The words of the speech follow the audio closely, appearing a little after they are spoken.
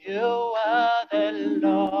You are the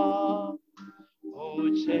Lord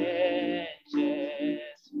who changes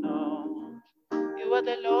not. You are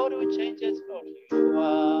the Lord who changes not. You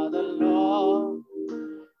are the Lord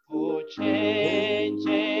who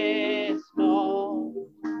changes not.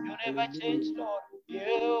 You never change, Lord.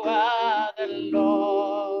 You are the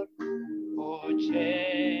Lord who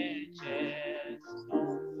changes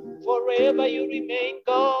not. Forever you remain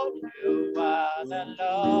God. You are the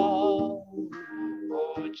Lord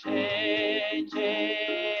who changes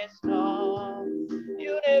not.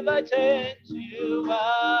 You never change. You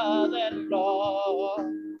are the Lord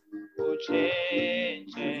who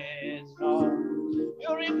changes not.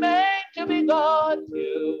 You remain to be God.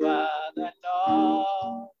 You are the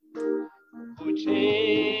Lord who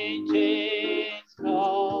changes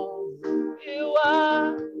not. You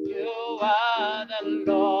are the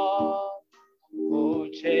Lord who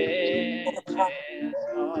changes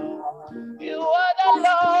not. You are the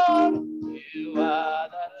Lord. You are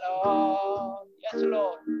the Lord. Yes,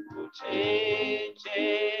 Lord, who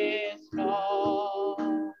changes not.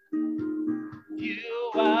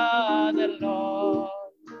 You are the Lord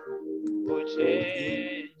who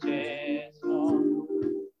changes not.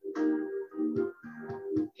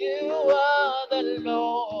 You are the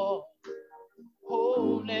Lord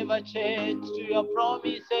who never changed to your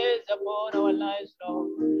promises upon our lives, Lord.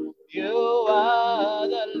 You are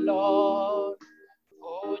the Lord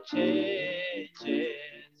who changes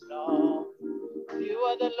not. You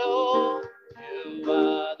are the Lord. You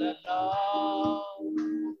are the Lord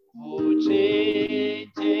who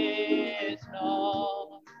changes not.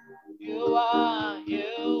 You are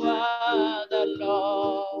the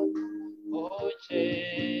Lord who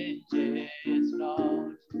changes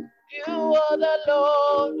not. You are the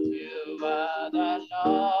Lord. You are the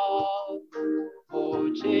Lord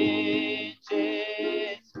who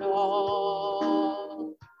changes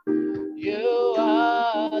not. You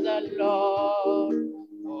are the Lord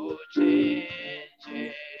who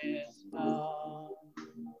changes not.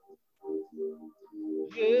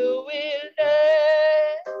 You will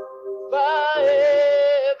never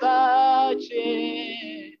ever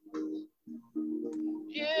change.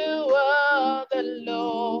 You are the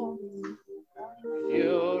Lord.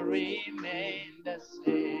 You remain the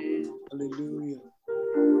same. Hallelujah.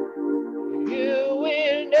 You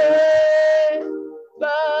will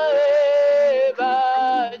never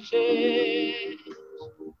ever change.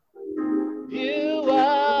 You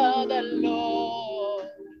are the Lord.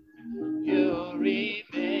 You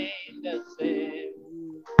remain the same.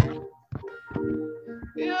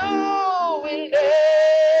 You will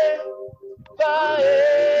never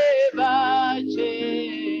ever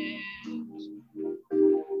change.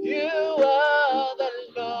 You are the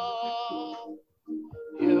Lord.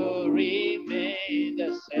 You remain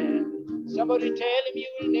the same. Somebody tell him you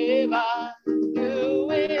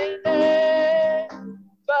will never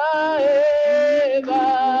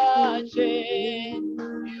ever change.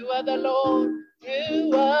 You are the Lord.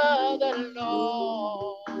 You are the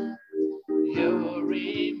Lord. You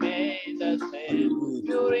remain the same.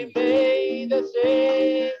 You remain the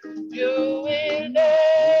same. You will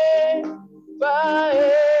never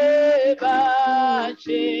ever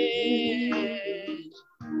change.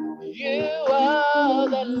 You are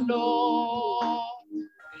the Lord.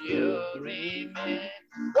 You remain.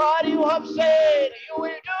 What you have said, you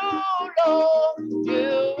will do, Lord.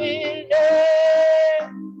 You will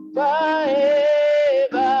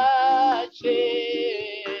never ever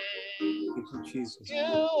change. Jesus. You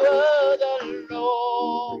are the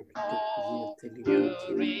Lord. You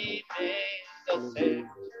remain the same.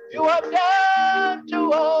 You have done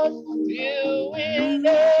to us. You will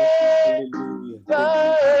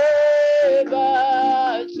never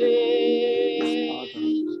ever change.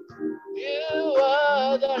 You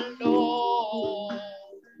are the Lord.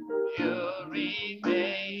 You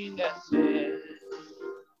remain the same.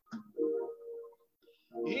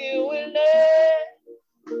 You will never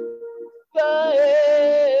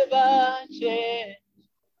ever change.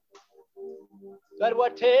 But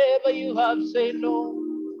whatever you have said, Lord,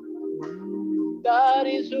 that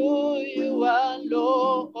is who you are,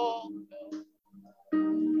 Lord.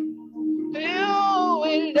 You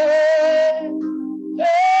will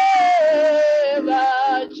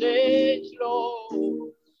never change,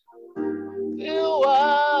 Lord. You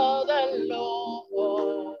are the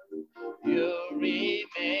Lord. You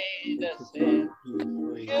remain the same.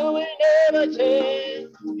 You will never change.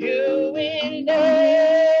 You will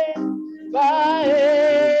never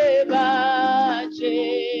ever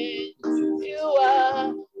change. You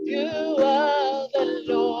are the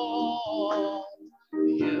Lord.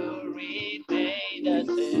 You remain the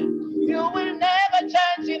same. You will never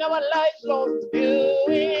change in in our lives, Lord. You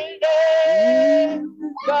will never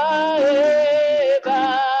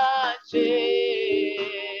ever change.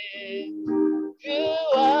 You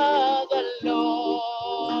are the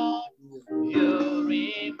Lord. You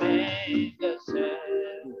remain the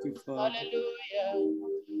same. Hallelujah.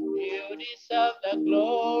 You deserve the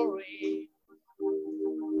glory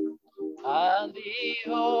and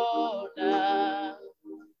the honor.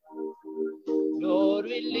 Lord,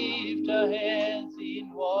 we lift our hands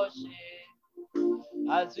in worship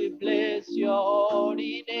as we bless your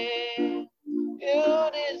holy name. You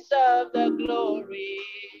deserve the glory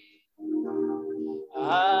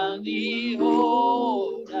and the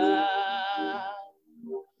honor.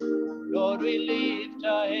 Lord, we lift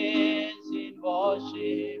our hands in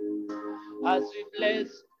worship as we bless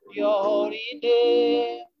your holy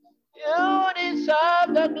name. You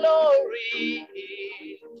deserve the glory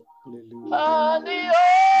and the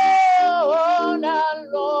honor,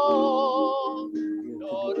 Lord.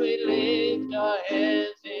 Lord, we lift our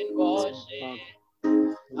hands in worship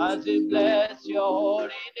as we bless your holy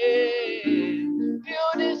name. You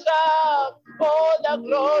deserve all the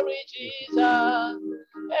glory, Jesus,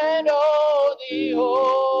 and all the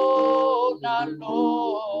honor,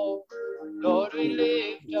 Lord. Lord, we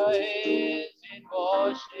lift our hands in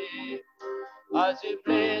worship as we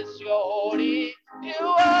bless your holy. You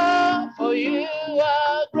are, for you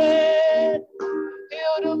are great.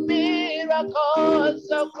 You do miracles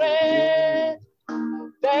so great.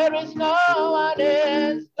 There is no one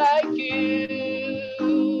else like you.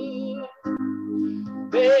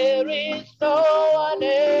 There is no one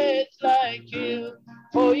else like you.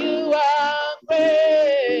 For you are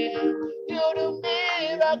great. You do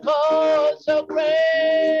miracles so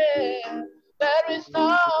great. There is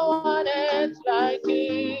no one else like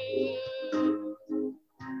you.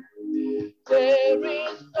 There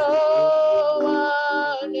is no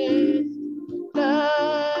one else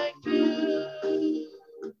like you.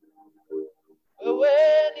 Wewe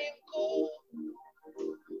ni mkuu,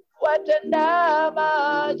 watenda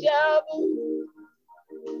maajabu.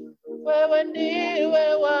 Wewe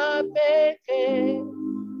ndiwe wa pekee.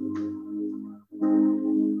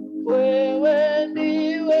 Wewe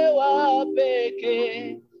ndiwe wa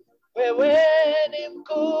pekee. Wewe ni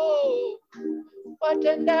mkuu,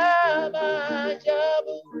 watenda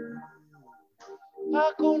maajabu.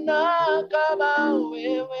 Hakuna kama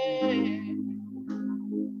wewe.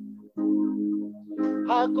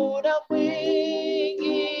 Hakuna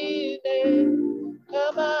mwingine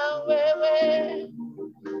kama wewe.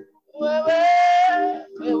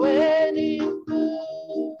 Wewe ni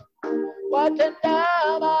mkuu, watenda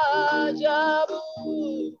maajabu.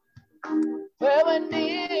 Wewe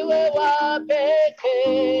ndiwe wa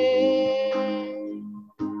pekee.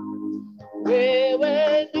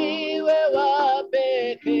 Wewe ndiwe wa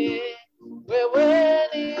pekee. Wewe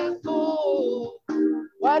ni mkuu,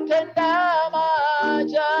 watenda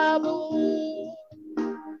maajabu.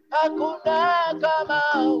 Hakuna kama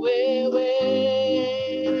wewe.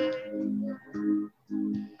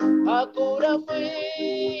 Hakuna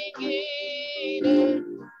mwingine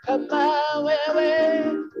kama wewe.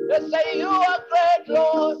 Let's say you are great,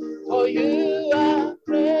 Lord, for you are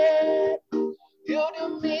great. You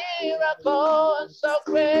do miracles so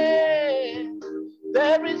great.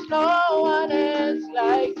 There is no one else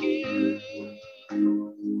like you.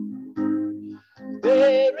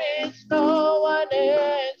 There is no one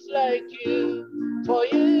else like you. For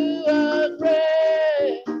you are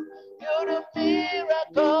great. You do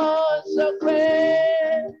miracles so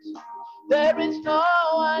great. There is no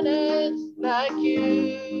one else like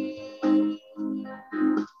you.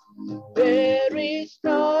 There is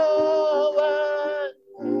no one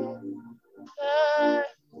like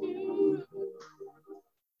you.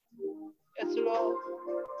 Yes, Lord.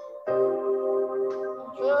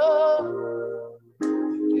 Oh,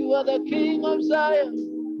 you are the King of Zion.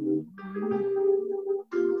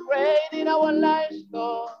 Reign in our lives,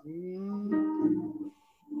 Lord.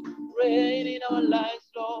 Reign in our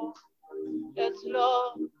lives, Lord. Yes,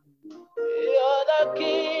 Lord. You're the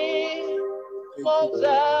King of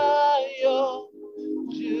Zion.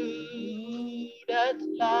 Judah's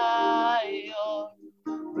Lion.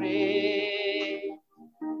 Reign,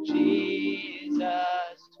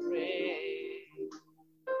 Jesus, reign.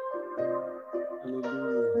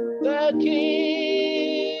 The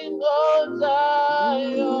King of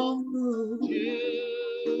Zion.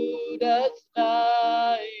 Judah's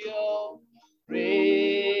Lion.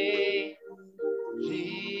 Reign,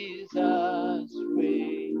 Jesus,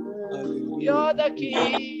 reign. You're the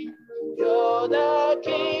King. You're the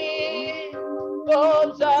King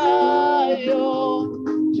of Zion.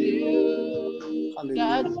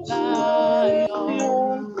 Judah's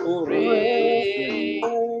Lion, reign.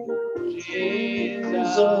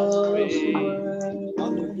 Jesus, reign.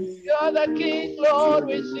 You're the King, Lord,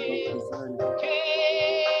 we sing.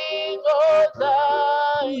 King of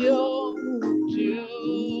Zion,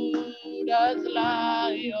 Judah's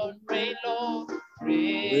Lion, reign, Lord,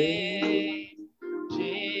 reign.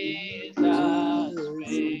 Jesus,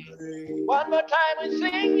 reign. One more time we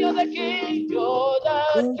sing, you're the King, you're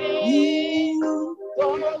the King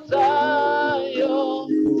of Zion,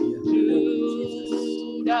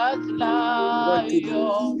 Judah's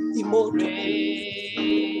Lion,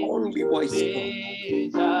 reign. Only voice.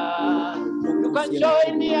 Jesus. You can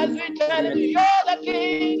join me as we tell him, you're the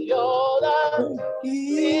King, you're the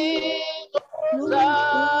King of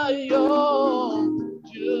Zion,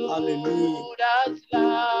 Judah's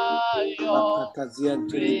Lion,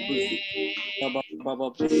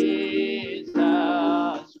 Jesus,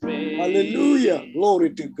 reign. Hallelujah. Glory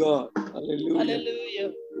to God. Hallelujah.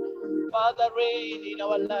 Hallelujah. Father, reign in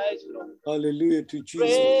our lives, Lord. Hallelujah to Jesus.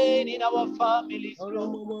 Reign in our families,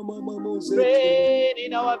 Lord. Reign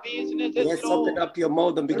in our businesses, Yes, Lord. open up your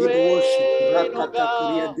mouth and begin to Reign, worship. oh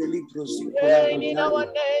God. Reign in our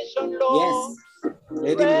nation, Lord. Yes.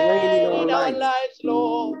 Let him reign in our lives,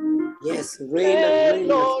 Lord. Yes, reign and reign,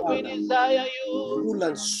 Lord, we Father. desire you. Rule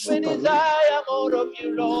and We super. desire more of you,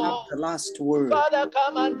 You Lord. have the last word. Father,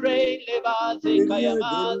 come and reign. Reign,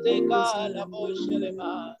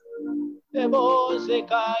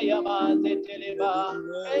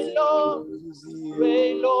 Lord.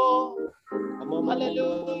 Reign, Lord.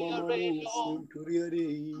 Hallelujah, reign, Lord.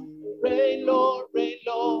 Reign, Lord, reign,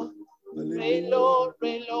 Lord. Reign, Lord,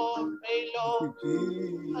 reign, Lord, reign, Lord.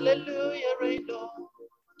 Hallelujah, reign, Lord.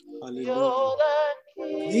 You're the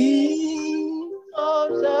King of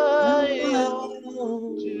Zion.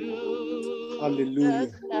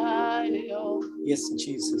 Hallelujah. Lion. Yes,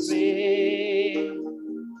 Jesus. Reign,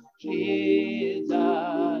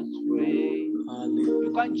 Jesus, reign. Hallelujah.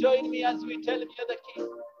 You can join me as we tell him you're the King.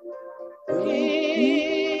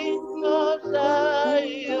 King of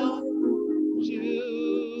Zion,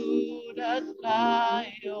 Judah's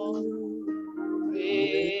Lion,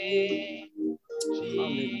 reign,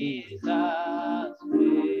 Jesus,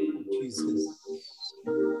 reign. Jesus.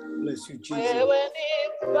 Bless you, Jesus.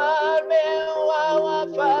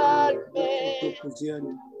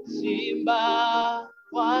 Simba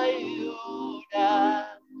wa Yuda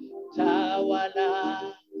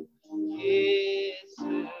tawala,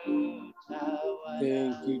 Yesu tawala.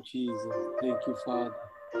 Thank you, Jesus. Thank you, Father.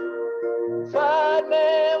 Falme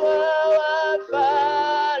wa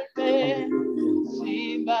falme,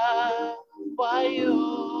 Simba wa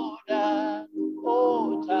Yuda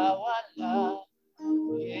tawala,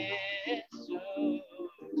 Yesu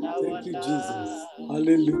tawala. Thank you, Jesus.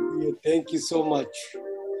 Hallelujah. Thank you so much.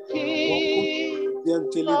 Yes,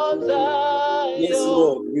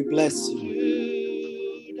 Lord, we bless you.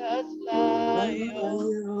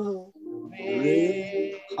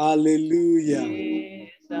 Hallelujah.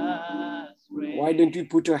 Why don't you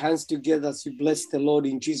put your hands together as you bless the Lord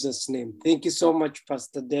in Jesus' name? Thank you so much,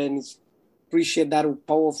 Pastor Dennis. Appreciate that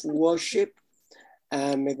powerful worship.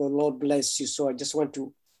 And may the Lord bless you. So I just want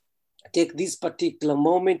to take this particular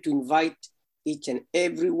moment to invite each and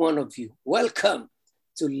every one of you. Welcome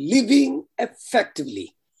to Living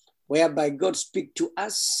Effectively, whereby God speaks to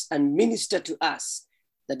us and minister to us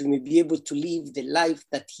that we may be able to live the life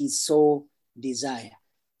that He so desires.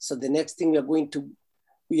 So the next thing we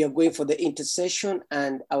are going for the intercession,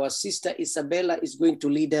 and our sister Isabella is going to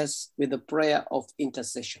lead us with a prayer of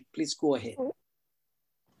intercession. Please go ahead.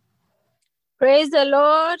 Praise the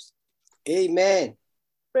Lord. Amen.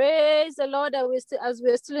 Praise the Lord. As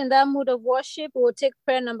we're still in that mood of worship, we'll take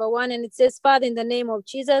prayer number 1, and it says, Father, in the name of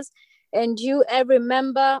Jesus, and you, every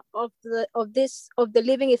member of the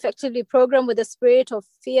Living Effectively program, with the spirit of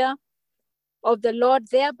fear of the Lord,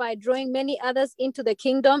 thereby drawing many others into the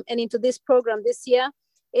kingdom and into this program this year.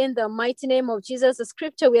 In the mighty name of Jesus, the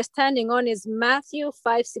scripture we are standing on is Matthew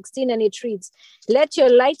 5:16, and it reads, "Let your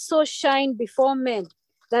light so shine before men,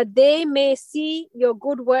 that they may see your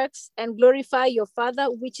good works and glorify your Father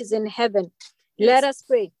which is in heaven." Yes. Let us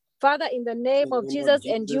pray. Father, in the name of Jesus,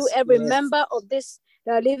 and you, every member of this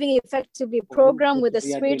Living Effectively program, with the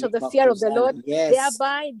spirit of the fear of the Lord,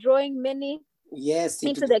 thereby drawing many Yes,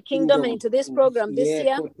 into the kingdom and into this program this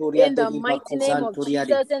year, in the mighty name of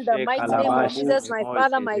Jesus, in the mighty name of Jesus, my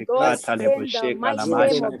Father, my God, in the mighty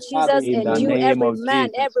name of Jesus, and you, every man,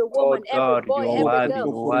 every woman, every boy, every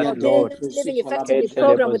girl of this living effectively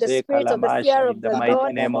program with the spirit of the fear of the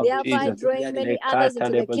Lord, thereby drawing many others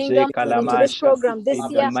into the kingdom and into this program this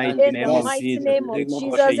year, in the mighty name of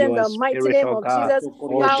Jesus, in the mighty name of Jesus.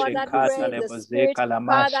 Power that pray in the spirit,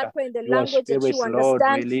 power that pray in the language that you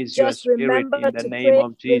understand. Just remember to pray.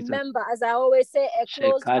 Remember, as I always say, a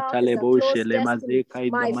closed mouth is a closed destiny.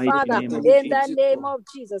 My Father, in the name of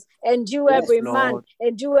Jesus, and you, every man,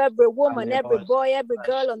 and you, every woman, every boy, every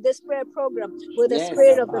girl on this prayer program with the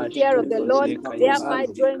spirit of the fear of the Lord, thereby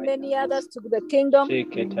drawing many others to the kingdom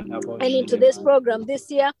and into this program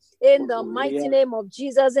this year, in the mighty name of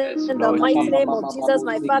Jesus, in the mighty name of Jesus,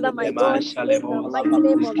 my Father, my God, in the mighty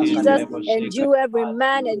name of Jesus, and you, every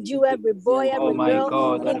man, and you, every boy, every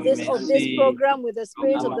girl, in this of this program with the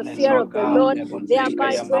spirit of the fear of the Lord,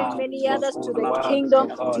 thereby drawing many others to the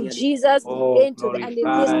kingdom, to Jesus, into the and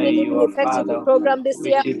in this living effectively program this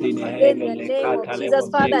year, in the name of Jesus.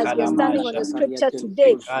 Father, as we are standing on the scripture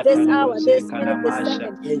today, this hour, this minute, this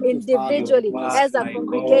second, individually, as a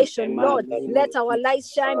congregation, Lord, let our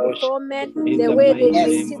lights shine before men, the way they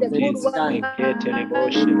may see the good works and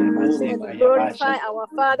glorify our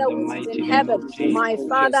Father who is in heaven. My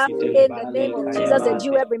Father, in the name of Jesus, and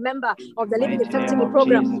you, every member of the Living Effectively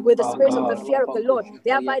program with the spirit of the fear of the Lord,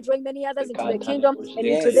 thereby drawing many others into the kingdom and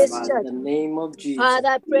into this church. Father,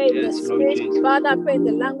 I pray in the spirit. Father, I pray in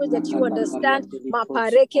the language that you understand.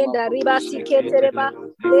 Maparekenda riba siketereba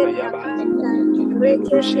leria kanda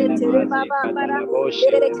reke setereba bara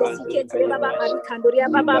lereke siketereba harikandoria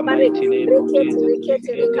baba bare reke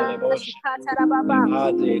terekanda shikatara baba.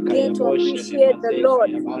 Begin to appreciate the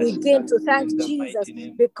Lord. Begin to thank Jesus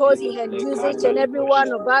because He had used each and every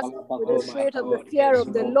one of us with the spirit of the fear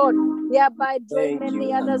of the Lord, thereby drawing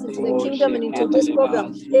many others into the kingdom and into this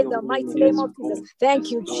program in the mighty name of Jesus.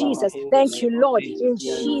 Thank you, Jesus. Thank you, Lord. In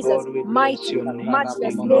Jesus' mighty,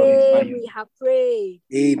 matchless name we have prayed.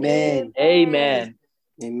 Amen. Amen.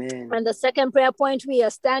 Amen. And the second prayer point we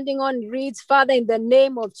are standing on reads, Father, in the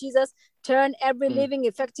name of Jesus, turn every living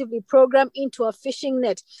effectively program into a fishing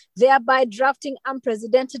net, thereby drafting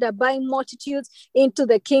unprecedented abiding multitudes into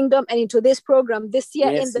the kingdom and into this program this year,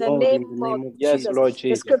 in the name of Jesus.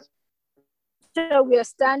 The scripture we are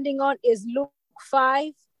standing on is Luke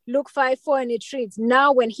 5:4, and it reads,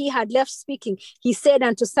 now when he had left speaking, he said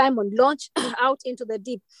unto Simon, launch out into the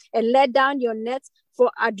deep and let down your nets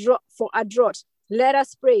for a draught. Let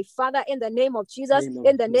us pray. Father, in the name of Jesus,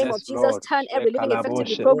 in the name of Jesus, turn every living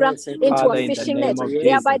effectively program into a fishing net,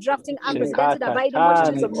 thereby drafting unprecedented abiding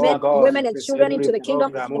multitudes of men, women, and children into the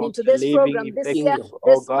kingdom and into this program this year,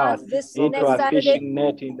 this month, this next Saturday,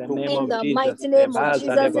 in the mighty name of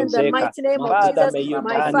Jesus, in the mighty name of Jesus,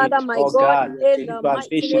 my Father, my God, in the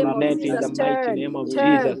mighty name of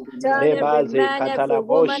Jesus, turn every man, every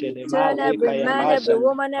woman, turn every man, every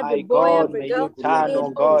woman, every boy, every girl, in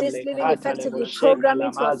of this living effectively program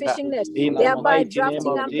into a fishing net, thereby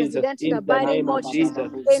drafting unprecedented abiding multitudes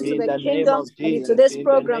into the kingdom and into this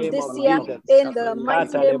program this year, in the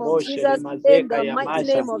mighty name of Jesus, in the mighty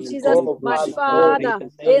name of Jesus, my Father,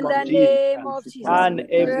 in the name of Jesus,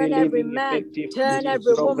 turn every man, turn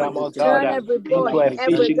every woman, turn every boy,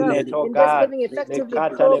 every girl in this living effectively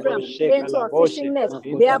program into a fishing net,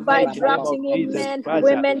 thereby drafting in men,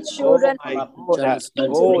 women, children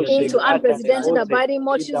into unprecedented abiding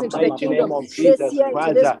multitudes into the kingdom this year,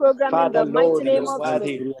 into this program, in the mighty name of Jesus.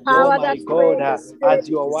 Power that pray in the spirit,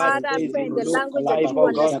 Father, I pray in the language that you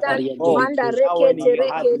understand. Manda reke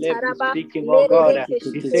tereke taraba lere reke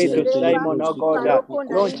shike tereba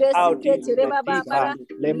parokonda ribe sike tereba babara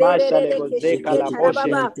lere reke shike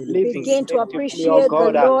tarababa. Begin to appreciate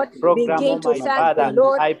the Lord. Begin to thank the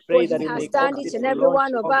Lord, for He has turned each and every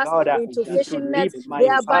one of us into fishing nets,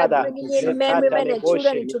 thereby bringing in men, women, and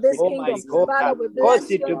children into this kingdom. Father, we bless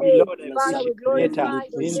your name. Father, we glorify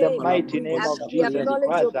your name. As we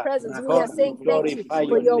acknowledge your presence, we are saying thank you,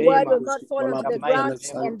 for your word will not fall onto the ground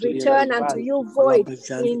and return unto you void.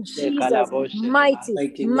 In Jesus'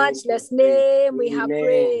 mighty, matchless name we have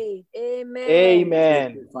prayed.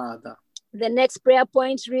 Amen. Father. The next prayer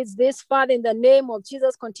point reads this: Father, in the name of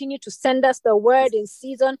Jesus, continue to send us the word in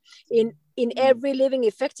season, in in every Living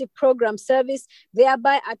Effective program service,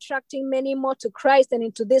 thereby attracting many more to Christ and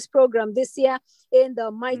into this program this year in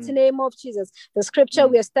the mighty name of Jesus. The scripture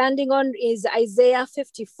we are standing on is Isaiah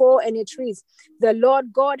 54, and it reads, "The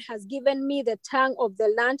Lord God has given me the tongue of the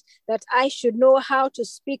land, that I should know how to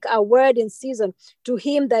speak a word in season to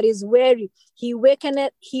him that is weary. He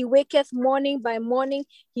waketh morning by morning,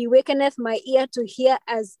 he wakeneth my ear to hear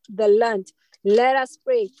as the learned." Let us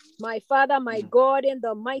pray. My Father, my God, in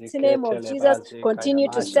the mighty name of Jesus, continue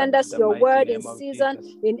to send us your word in season,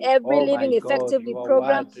 in every Living Effectively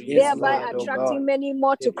program, thereby attracting many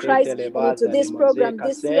more to Christ and into this program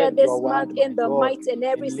this year, this month, in the mighty, and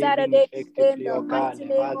every Saturday, in the mighty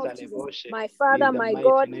name of Jesus. My Father, my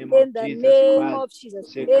God, in the name of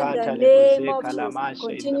Jesus, in the name of Jesus,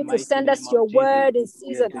 continue to send us your word in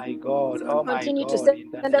season. Continue to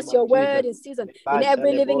send us your word in season, in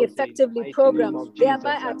every Living Effectively program,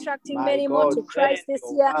 thereby attracting many more to Christ this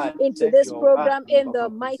year into this program in the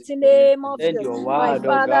mighty name of Jesus. My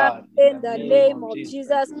Father, in the name of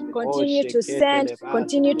Jesus, continue to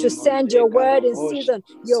send your word in season,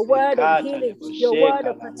 your word of healing, your word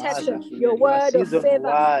of protection, your word of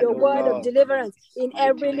favor, your word of deliverance in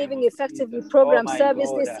every Living Effectively program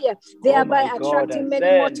service this year, thereby attracting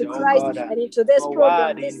many more to Christ and into this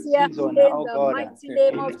program this year in the mighty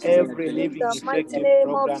name of Jesus. In the mighty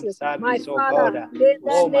name of Jesus, my Father, in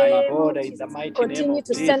the name of Jesus, continue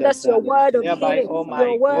to send us your word of healing,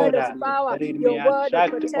 your word of power, your word of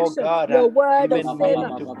protection, your word of favor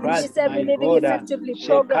in this every Living Effectively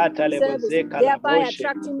program service, thereby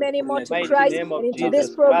attracting many more to Christ and into this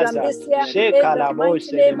program this year in the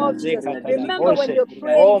mighty name of Jesus. Remember, when you're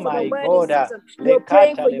praying for the word in season, you're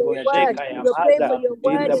praying for your word, you're praying for your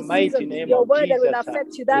word in season, your word that will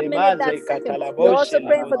affect you that minute, that second. You're also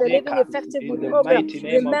praying for the Living Effectively program.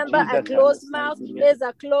 Remember, a closed mouth is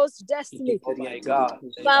a closed destiny.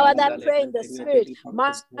 Power that pray in the spirit.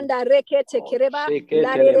 Manda rekete kereba,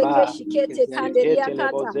 la reke shikete kanderia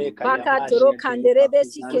kata, baka toro kanderebe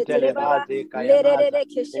sikete rebaba, lerere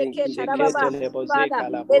keshekete rababa. Father,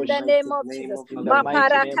 in the name of Jesus,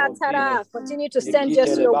 maparakatara, continue to send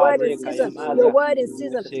just your word in season, your word in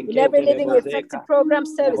season, in every Living Effective program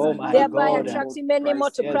service, thereby attracting many more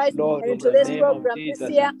to Christ and into this program this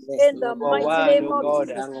year in the mighty name of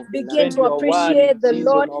Jesus. Begin to appreciate the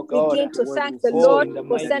Lord, begin to thank the Lord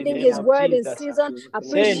for sending his word in season.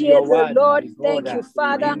 Appreciate the Lord. Thank you,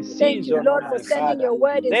 Father. Thank you, Lord, for sending your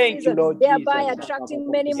word in season, thereby attracting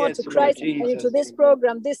many more to Christ and into this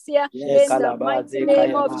program this year in the mighty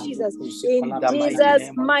name of Jesus. In Jesus'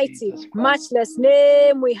 mighty, matchless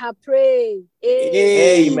name we have prayed.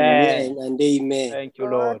 Amen and amen. Thank you,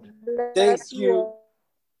 Lord. Thank you.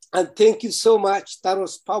 And thank you so much. That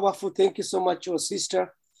was powerful. Thank you so much, your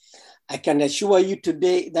sister. I can assure you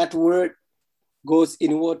today that word goes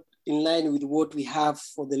in line with what we have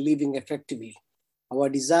for the Living Effectively. Our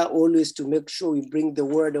desire always to make sure we bring the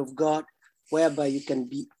word of God, whereby you can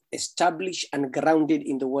be established and grounded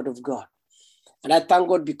in the word of God. And I thank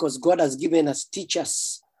God because God has given us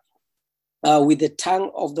teachers with the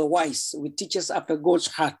tongue of the wise, with teachers after God's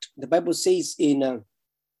heart. The Bible says in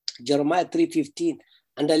Jeremiah 3:15,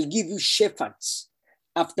 "And I'll give you shepherds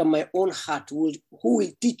after my own heart who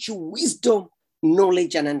will teach you wisdom,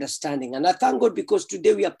 knowledge, and understanding." And I thank God because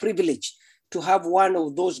today we are privileged to have one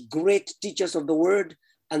of those great teachers of the word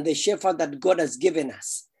and the shepherd that God has given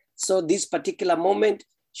us. So this particular moment,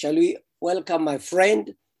 shall we welcome my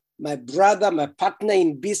friend, my brother, my partner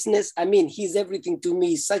in business. I mean, he's everything to me.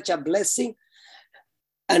 He's such a blessing.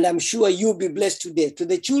 And I'm sure you'll be blessed today. To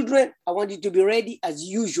the children, I want you to be ready as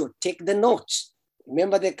usual. Take the notes.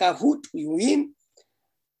 Remember the Kahoot, we win.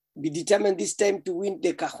 Be determined this time to win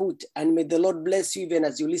the Kahoot. And may the Lord bless you even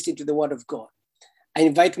as you listen to the word of God. I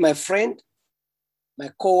invite my friend,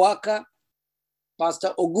 my co-worker,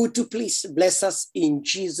 Pastor Ogutu, please bless us in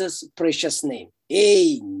Jesus' precious name.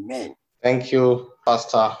 Amen. Thank you,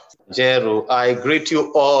 Pastor Jeru. I greet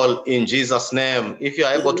you all in Jesus' name. If you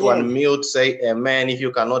are able to unmute, say amen. If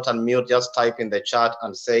you cannot unmute, just type in the chat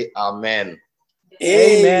and say amen.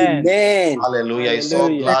 Amen. Hallelujah. I'm so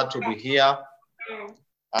glad to be here.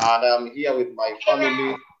 And I'm here with my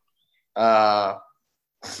family.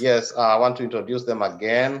 Yes, I want to introduce them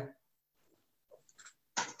again.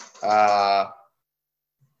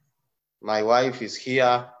 My wife is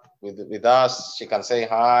here with us. She can say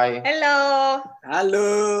hi. Hello.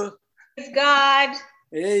 Hello. Praise God.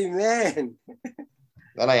 Amen.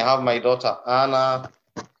 Then I have my daughter, Anna.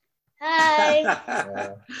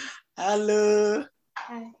 Hi. Hello.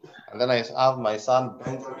 Hi. And then I have my son,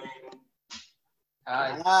 Benjamin.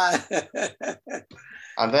 Hi.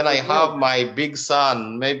 And then I have my big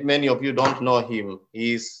son. Many of you don't know him.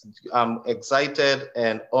 I'm excited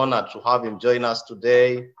and honored to have him join us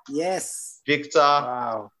today. Yes. Victor.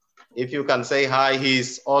 Wow. If you can say hi,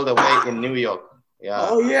 he's all the way in New York. Yeah.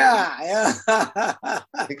 Oh, yeah.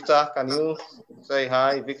 Victor, can you say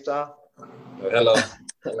hi, Victor? Hello.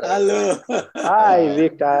 Hello. Hi,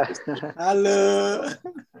 Victor. Hello.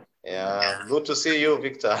 Yeah, good to see you,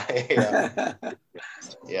 Victor. Yeah.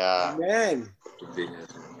 Yeah. Amen.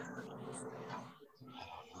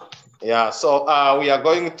 Yeah, so we are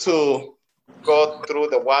going to go through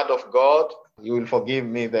the Word of God. You will forgive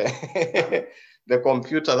me, the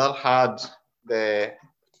computer that had the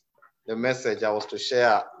message I was to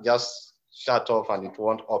share just shut off and it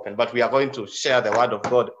won't open. But we are going to share the Word of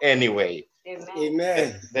God anyway.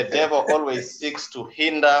 Amen. The devil always seeks to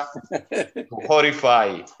hinder, to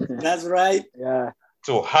horrify. That's right. Yeah.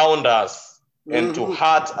 To hound us and to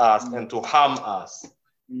hurt us and to harm us.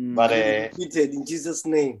 But Defeated in Jesus'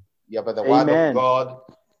 name. yeah, but the Amen. Word of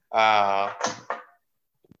God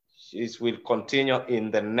will continue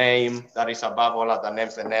in the name that is above all other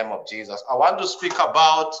names, the name of Jesus. I want to speak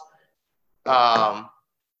about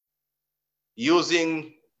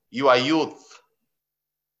using your youth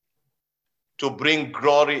to bring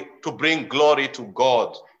glory to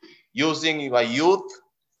God. Using your youth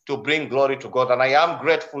to bring glory to God. And I am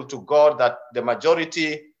grateful to God that the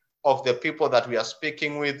majority of the people that we are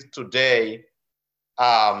speaking with today,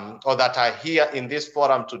 or that are here in this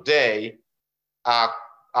forum today, are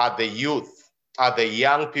the youth, are the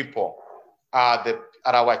young people, are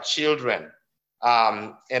our children.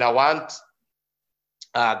 And I want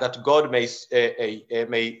that God may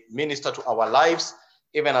minister to our lives,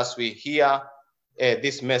 even as we hear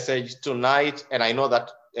this message tonight. And I know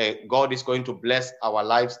that God is going to bless our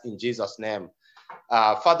lives in Jesus' name.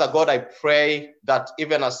 Father God, I pray that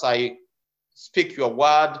even as I speak your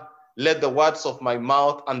word, let the words of my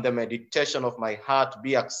mouth and the meditation of my heart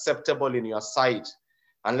be acceptable in your sight.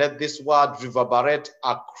 And let this word reverberate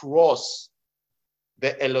across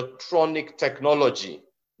the electronic technology.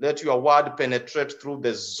 Let your word penetrate through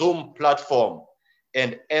the Zoom platform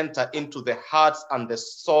and enter into the hearts and the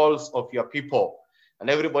souls of your people. And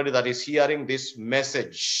everybody that is hearing this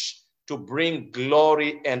message, to bring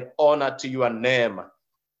glory and honor to your name.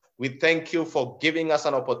 We thank you for giving us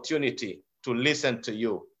an opportunity to listen to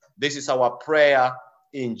you. This is our prayer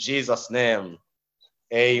in Jesus' name.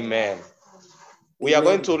 Amen. We are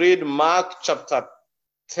going to read Mark chapter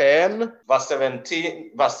 10, verse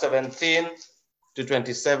 17 to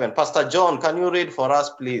 27. Pastor John, can you read for us,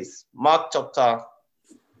 please? Mark chapter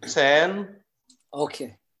 10.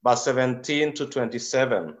 Okay. Verse 17 to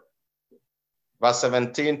 27. Verse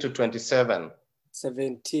 17 to 27.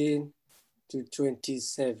 17 to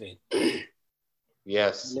 27.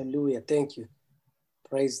 Yes. Hallelujah. Thank you.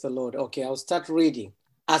 Praise the Lord. Okay, I'll start reading.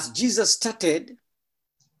 As Jesus started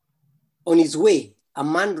on his way, a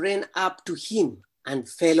man ran up to him and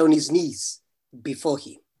fell on his knees before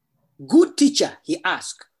him. Good teacher, he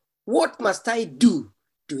asked, what must I do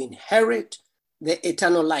to inherit the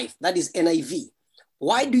eternal life? That is NIV.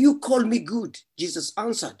 Why do you call me good? Jesus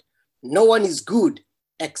answered, no one is good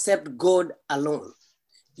except God alone.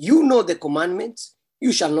 You know the commandments.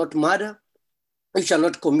 You shall not murder. You shall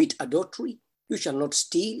not commit adultery. You shall not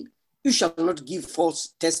steal. You shall not give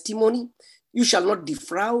false testimony. You shall not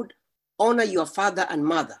defraud. Honor your father and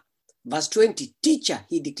mother. Verse 20, teacher,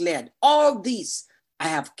 he declared, all these I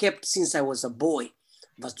have kept since I was a boy.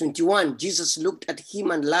 Verse 21, Jesus looked at him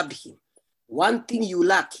and loved him. One thing you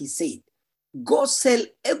lack, he said, go sell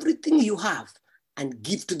everything you have and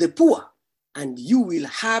give to the poor, and you will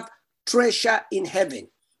have treasure in heaven.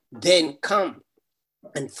 Then come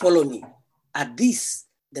and follow me. At this,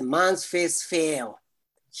 the man's face fell.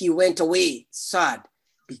 He went away sad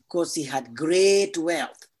because he had great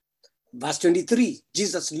wealth. Verse 23,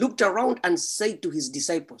 Jesus looked around and said to his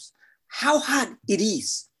disciples, how hard it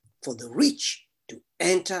is for the rich to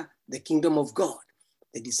enter the kingdom of God.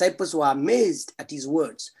 The disciples were amazed at his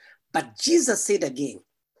words. But Jesus said again,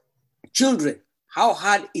 children, how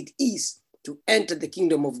hard it is to enter the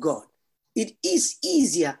kingdom of God. It is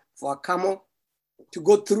easier for a camel to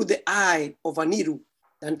go through the eye of a needle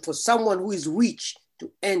than for someone who is rich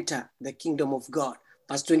to enter the kingdom of God.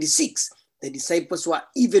 Verse 26, the disciples were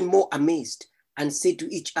even more amazed and said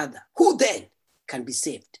to each other, who then can be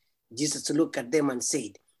saved? Jesus looked at them and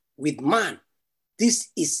said, with man, this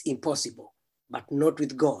is impossible, but not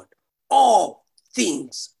with God. All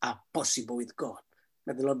things are possible with God.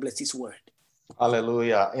 May the Lord bless his word.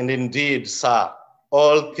 Hallelujah. And indeed, sir,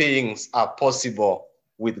 all things are possible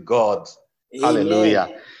with God. Amen. Hallelujah.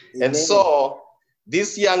 Amen. And so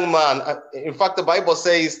This young man, in fact, the Bible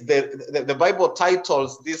says, the Bible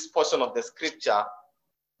titles this portion of the scripture,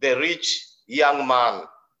 the rich young man.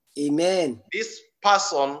 Amen. This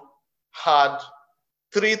person had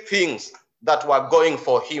three things that were going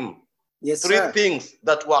for him. Yes, Three sir. things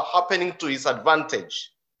that were happening to his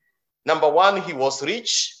advantage. Number one, he was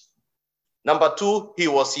rich. Number two, he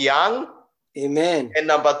was young. Amen. And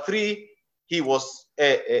number three, he was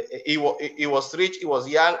rich, he was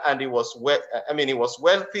young, and he was he was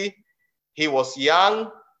wealthy, he was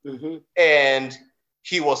young, and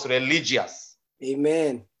he was religious.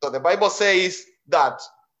 Amen. So the Bible says that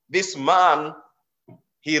this man,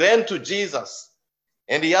 he ran to Jesus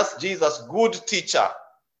and he asked Jesus, "Good teacher,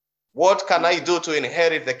 what can I do to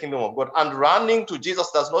inherit the kingdom of God?" And running to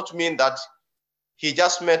Jesus does not mean that he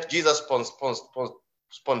just met Jesus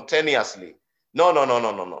spontaneously.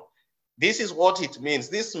 No. This is what it means.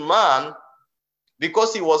 This man,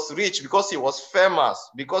 because he was rich, because he was famous,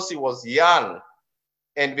 because he was young,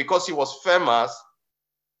 and because he was famous,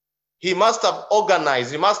 he must have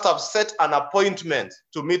organized, he must have set an appointment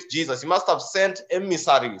to meet Jesus. He must have sent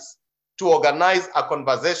emissaries to organize a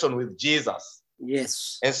conversation with Jesus.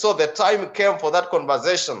 Yes. And so the time came for that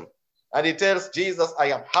conversation. And he tells Jesus, "I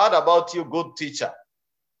have heard about you, good teacher.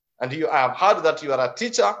 And I have heard that you are a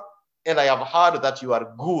teacher, and I have heard that you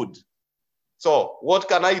are good. So what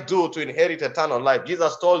can I do to inherit eternal life?"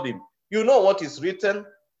 Jesus told him, "You know what is written.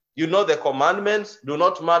 You know the commandments. Do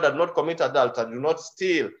not murder, do not commit adultery, do not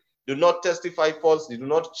steal, do not testify falsely, do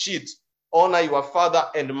not cheat, honor your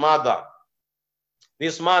father and mother."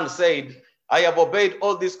 This man said, "I have obeyed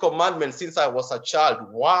all these commandments since I was a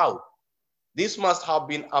child." Wow. This must have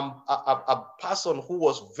been a person who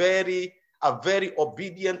was a very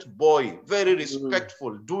obedient boy, very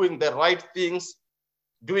respectful, doing the right things,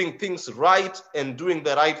 doing things right, and doing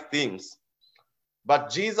the right things. But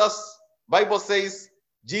Jesus, Bible says,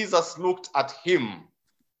 Jesus looked at him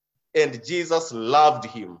and Jesus loved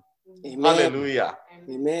him. Amen. Hallelujah.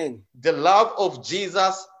 Amen. The love of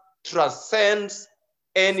Jesus transcends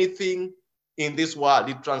anything in this world.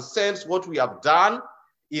 It transcends what we have done.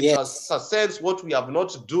 It transcends what we have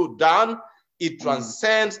not done. It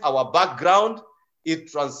transcends our background. It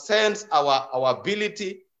transcends our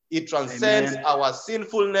ability. It transcends our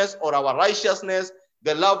sinfulness or our righteousness.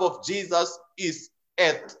 The love of Jesus is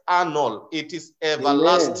eternal. It is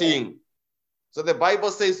everlasting. Amen. So the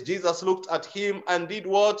Bible says Jesus looked at him and did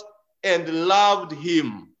what? And loved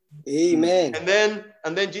him. Amen.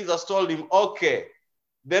 And then Jesus told him, "Okay,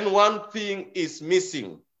 then one thing is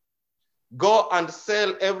missing. Go and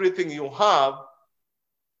sell everything you have.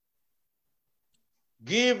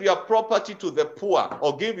 Give your property to the poor,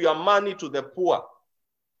 or give your money to the poor,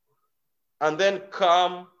 and then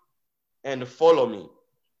come and follow me."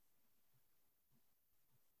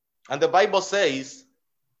 And the Bible says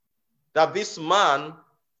that this man,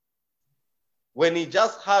 when he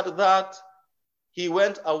just heard that, he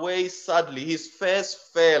went away sadly. His face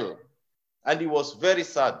fell, and he was very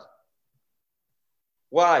sad.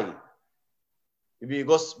 Why?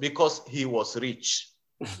 Because he was rich.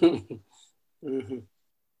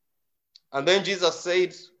 And then Jesus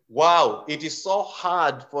said, "Wow, it is so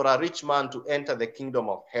hard for a rich man to enter the kingdom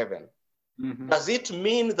of heaven." Does it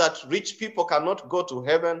mean that rich people cannot go to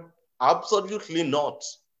heaven? Absolutely not.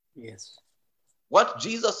 Yes. What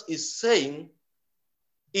Jesus is saying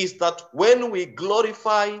is that when we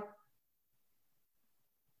glorify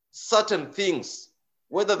certain things,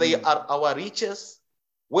 whether they are our riches,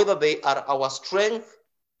 whether they are our strength,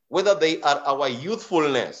 whether they are our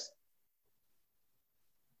youthfulness,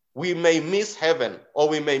 we may miss heaven or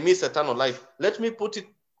we may miss eternal life. Let me put it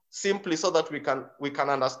simply so that we can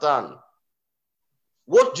understand.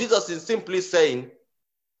 What Jesus is simply saying,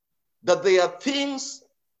 that there are things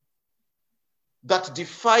that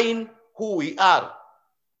define who we are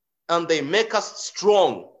and they make us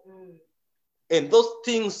strong. And those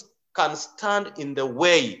things can stand in the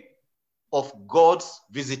way of God's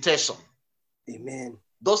visitation. Amen.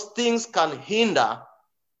 Those things can hinder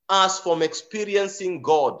us from experiencing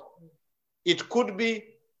God. It could be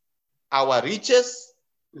our riches.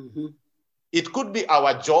 It could be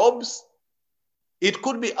our jobs. It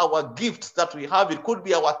could be our gifts that we have. It could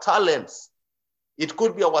be our talents. It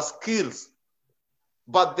could be our skills.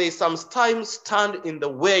 But they sometimes stand in the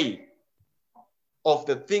way of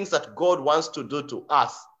the things that God wants to do to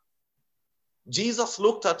us. Jesus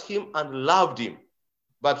looked at him and loved him,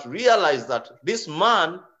 but realized that this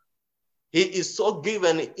man, he is so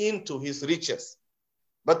given into his riches.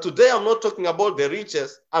 But today I'm not talking about the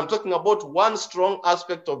riches. I'm talking about one strong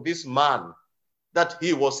aspect of this man, that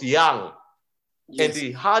he was young. Yes. And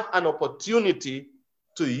he had an opportunity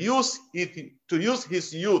to use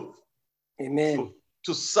his youth Amen.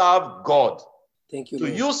 to serve God, Thank you, to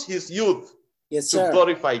Lord. use his youth Yes, to sir.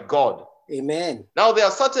 glorify God. Amen. Now, there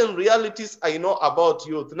are certain realities I know about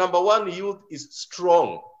youth. Number one, youth is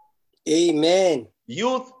strong. Amen.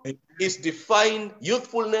 Youthfulness is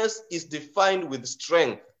defined with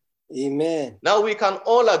strength. Amen. Now, we can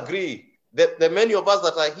all agree that the many of us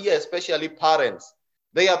that are here, especially parents,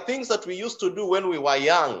 there are things that we used to do when we were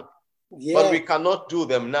young, but we Yes. cannot do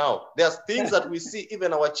them now. There's things that we see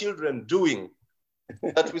even our children doing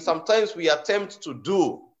that sometimes we attempt to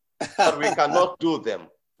do, but we cannot do them.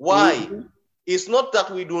 Why? It's not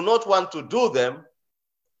that we do not want to do them,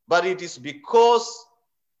 but it is because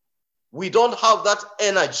we don't have that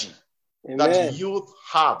energy that Amen. youth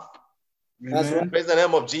have. That's right. Praise the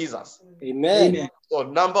name of Jesus. Amen. So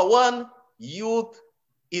number one, youth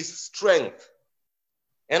is strength.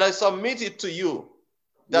 And I submit it to you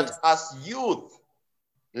that Yes. as youth,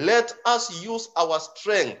 let us use our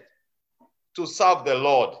strength to serve the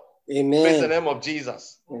Lord. Praise the Amen. name of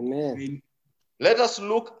Jesus. Amen. Let us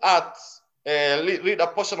look at, read a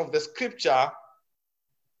portion of the scripture,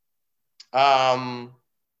 1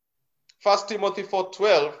 Timothy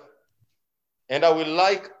 4:12, and I would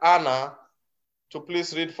like Anna to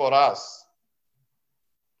please read for us.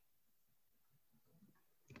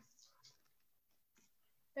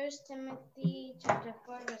 First Timothy chapter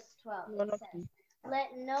 4, verse 12. It says,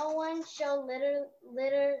 "Let no one show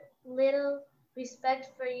little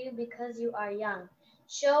respect for you because you are young.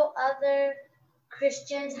 Show other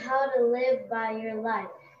Christians how to live by your life.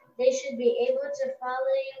 They should be able to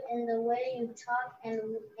follow you in the way you talk and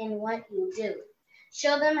in what you do.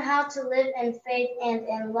 Show them how to live in faith and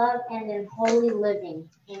in love and in holy living."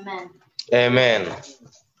 Amen. Amen.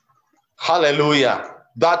 Hallelujah.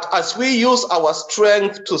 That as we use our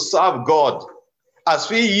strength to serve God, as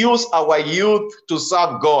we use our youth to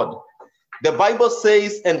serve God, the Bible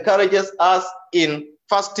says, encourages us in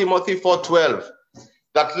 1 Timothy 4:12,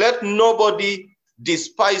 that let nobody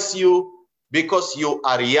despise you because you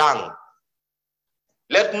are young.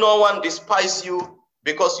 Let no one despise you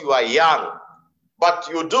because you are young. But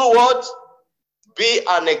you do what? Be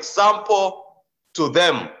an example to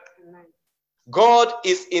them. God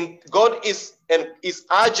is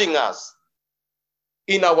urging us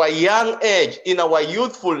in our young age, in our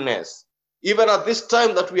youthfulness, even at this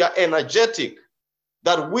time that we are energetic,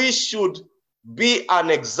 that we should be an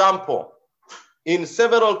example in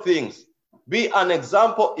several things. Be an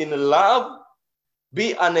example in love,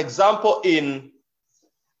 be an example in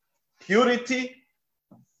purity,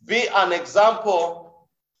 be an example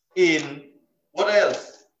in what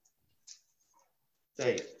else?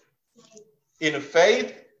 Say it. In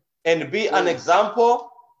faith, and be an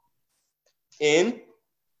example in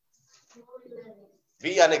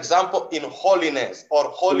holiness or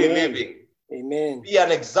holy living. Amen. Be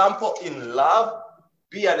an example in love,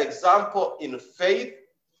 be an example in faith,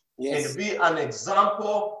 Yes. and be an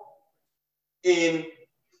example in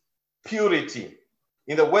purity,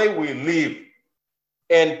 in the way we live,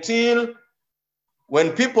 until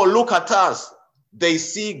when people look at us, they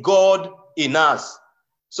see God in us.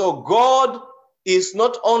 So God is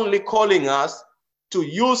not only calling us to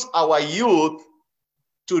use our youth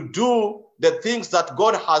to do the things that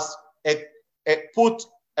God has put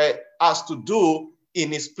us to do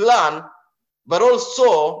in his plan, but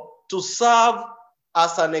also to serve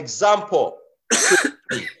as an example.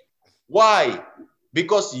 Why?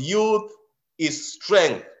 Because youth is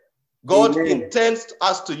strength. God Amen. intends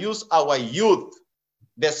us to use our youth,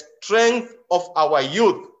 the strength of our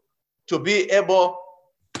youth, to be able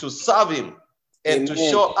to serve him and to Amen.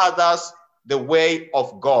 show others the way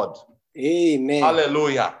of God. Amen.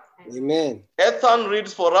 Hallelujah. Amen. Ethan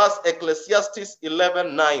reads for us Ecclesiastes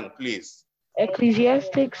 11:9, please.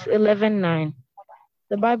 Ecclesiastes 11:9.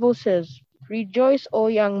 The Bible says, "Rejoice, O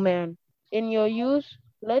young man, in your youth,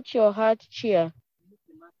 let your heart cheer."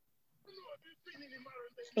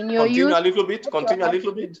 In your Continue youth, a little bit. Continue a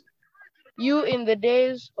little bit. you in the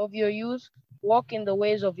days of your youth walk in the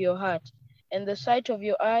ways of your heart, and the sight of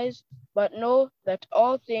your eyes, but know that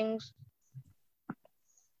all things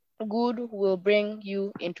good will bring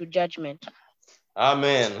you into judgment.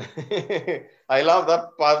 Amen. I love that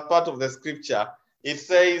part of the scripture. It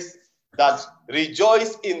says that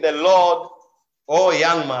rejoice in the Lord, O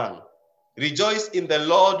young man. Rejoice in the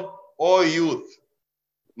Lord, O youth.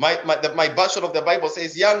 My version of the Bible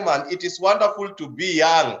says, young man, it is wonderful to be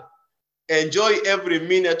young. Enjoy every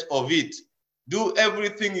minute of it. Do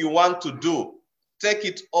everything you want to do. Take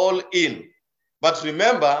it all in. But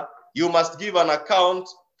remember, you must give an account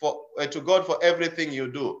to God for everything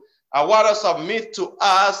you do. I want to submit to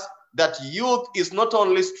us that youth is not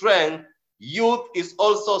only strength, youth is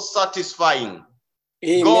also satisfying.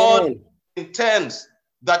 Amen. God intends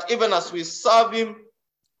that even as we serve him,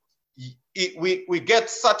 we get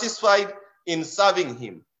satisfied in serving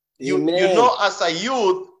him. You know, as a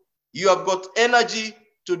youth, you have got energy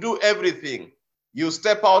to do everything. You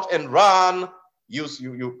step out and run. You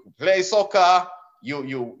play soccer. You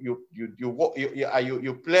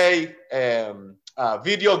play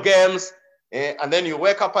video games, and then you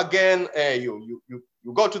wake up again.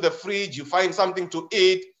 You go to the fridge. You find something to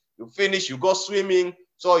eat. You finish. You go swimming.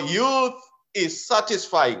 So youth is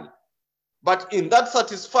satisfying, but in that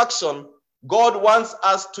satisfaction, God wants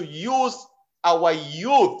us to use our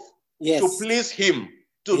youth to please him,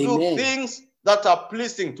 to do things that are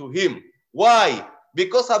pleasing to him. Why?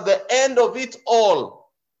 Because at the end of it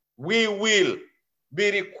all, we will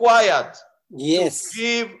be required to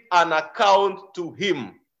give an account to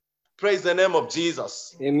him. Praise the name of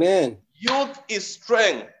Jesus. Amen. Youth is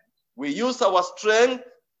strength. We use our strength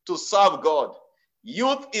to serve God.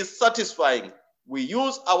 Youth is satisfying. We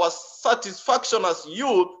use our satisfaction as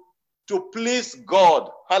youth to please God.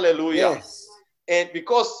 Hallelujah. Yes. And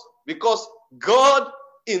because God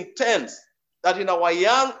intends that in our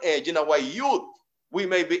young age, in our youth, we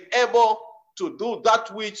may be able to do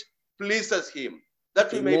that which pleases him,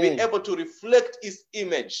 that we may be able to reflect his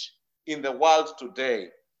image in the world today.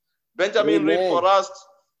 Benjamin, read for us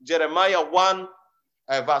Jeremiah 1,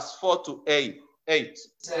 verse 4 to 8. It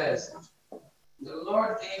says, the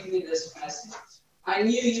Lord gave me this message. I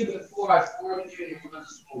knew you before I formed you in your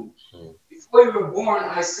mother's womb. Before you were born,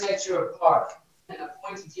 I set you apart and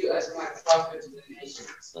appointed you as my prophet to the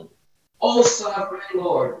nations. O sovereign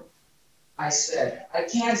Lord, I said, I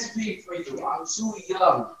can't speak for you. I'm too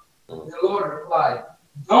young. The Lord replied,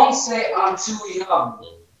 don't say I'm too young,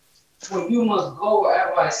 for you must go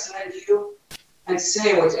wherever I send you and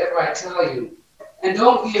say whatever I tell you. And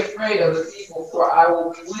don't be afraid of the people, for I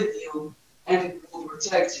will be with you and will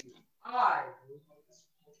protect you. I will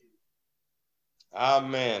uphold you.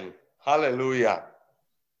 Amen. Hallelujah.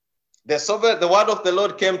 The word of the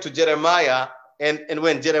Lord came to Jeremiah, and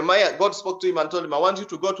when Jeremiah, God spoke to him and told him, I want you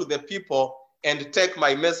to go to the people and take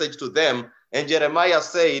my message to them. And Jeremiah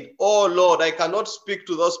said, oh Lord, I cannot speak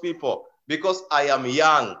to those people because I am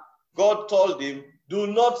young. God told him, do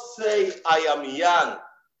not say I am young,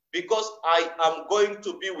 because I am going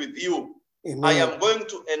to be with you. Amen. I am going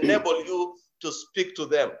to enable you to speak to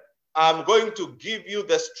them. I'm going to give you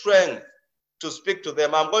the strength to speak to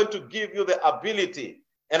them. I'm going to give you the ability,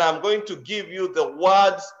 and I'm going to give you the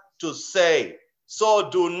words to say. So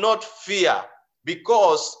do not fear,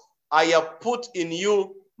 because I have put in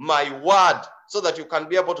you my word so that you can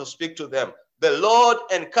be able to speak to them. The Lord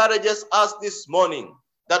encourages us this morning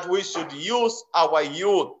that we should use our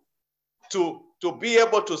youth to be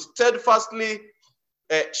able to steadfastly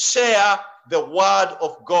share the word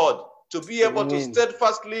of God, to be able to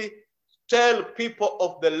steadfastly tell people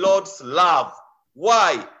of the Lord's love.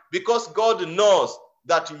 Why? Because God knows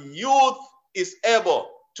that youth is able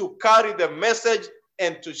to carry the message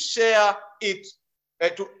and to share it,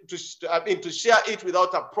 to share it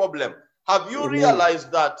without a problem. Have you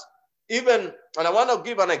realized that even, and I want to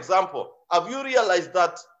give an example, have you realized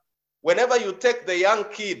that whenever you take the young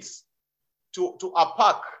kids to a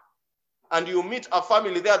park and you meet a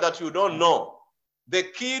family there that you don't know, the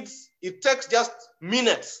kids, it takes just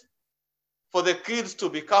minutes for the kids to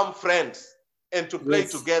become friends and to play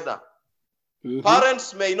together.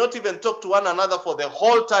 Parents may not even talk to one another for the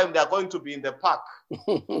whole time they are going to be in the park.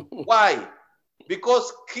 Why?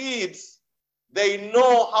 Because kids, they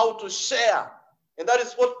know how to share. And that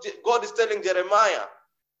is what God is telling Jeremiah,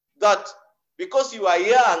 that because you are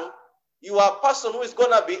young, you are a person who is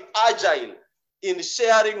going to be agile in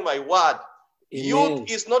sharing my word. Amen.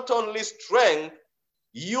 Youth is not only strength,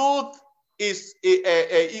 youth is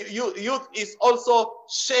also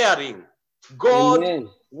sharing. God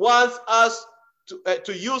wants us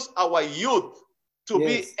to use our youth to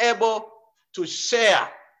be able to share,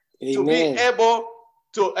 to be able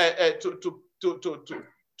to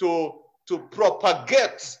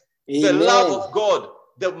propagate the love of God,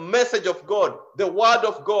 the message of God, the word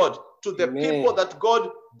of God to the people that God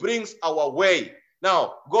brings our way.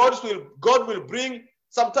 Now, God will bring,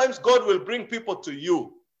 sometimes God will bring people to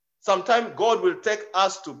you. Sometimes God will take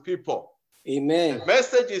us to people. Amen. The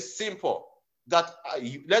message is simple, that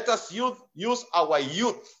let us use our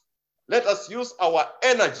youth. Let us use our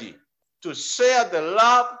energy to share the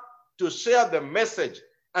love, to share the message,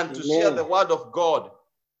 and to share the word of God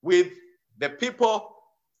with the people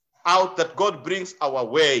out that God brings our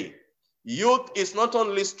way. Youth is not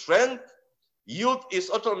only strength, youth is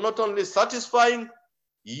not only satisfying,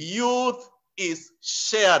 youth is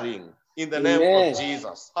sharing in the name of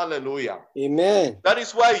Jesus. Hallelujah. Amen. That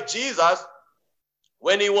is why Jesus,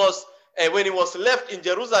 when he was left in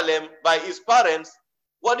Jerusalem by his parents,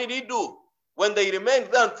 what did he do? When they remained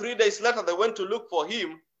there, and 3 days later they went to look for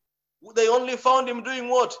him, they only found him doing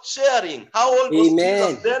what? Sharing. How old was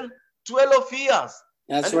Jesus then? 12 years.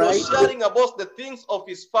 That's and he was sharing about the things of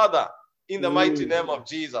his father in the mighty name of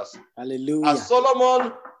Jesus. Hallelujah.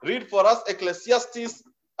 Solomon, read for us Ecclesiastes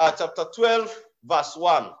chapter 12, verse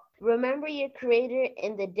 1. Remember your Creator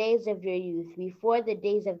in the days of your youth, before the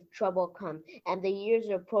days of trouble come, and the years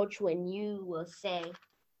approach when you will say,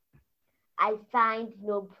 I find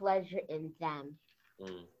no pleasure in them.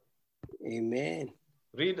 Amen.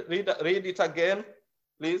 Read it again,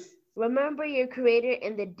 please. Remember your Creator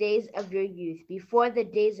in the days of your youth, before the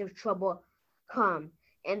days of trouble come,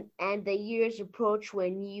 and the years approach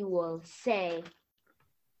when you will say,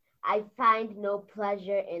 I find no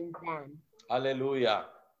pleasure in them. Hallelujah.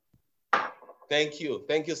 Thank you.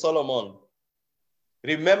 Thank you, Solomon.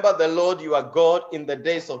 Remember the Lord your God in the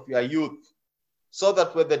days of your youth, so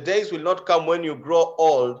that when the days will not come when you grow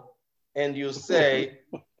old and you say,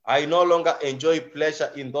 I no longer enjoy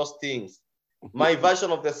pleasure in those things. My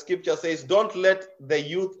version of the scripture says, don't let the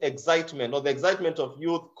youth excitement or the excitement of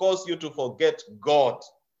youth cause you to forget God.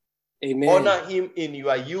 Amen. Honor him in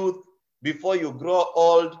your youth before you grow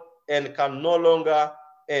old and can no longer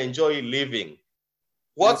enjoy living.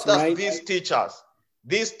 What does this teach us?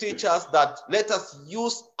 This teaches that let us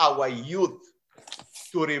use our youth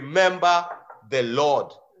to remember the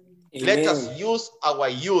Lord. Amen. Let us use our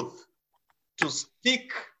youth to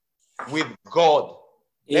stick with God.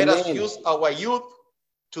 Amen. Let us use our youth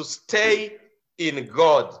to stay in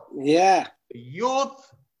God. Yeah.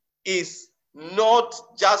 Youth is not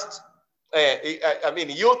just,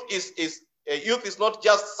 youth is not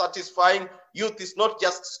just satisfying. Youth is not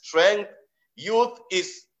just strength. Youth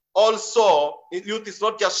is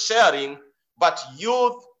not just sharing, but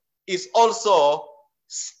youth is also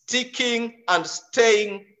sticking and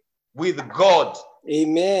staying with God.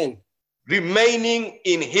 Amen. Remaining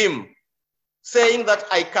in him, saying that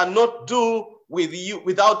I cannot do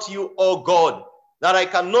without you, oh God, that I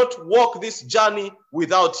cannot walk this journey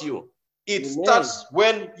without you. It starts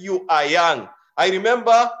when you are young. I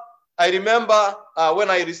remember when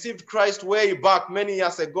I received Christ way back many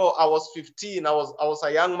years ago. I was 15. I was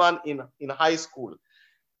a young man in high school,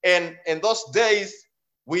 and those days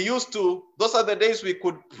those are the days we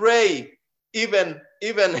could pray even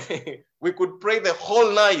we could pray the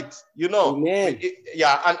whole night, Amen.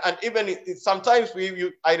 And even sometimes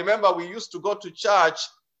I remember we used to go to church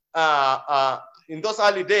in those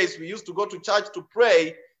early days. We used to go to church to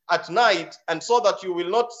pray at night, and so that you will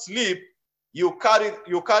not sleep, you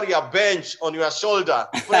carry a bench on your shoulder,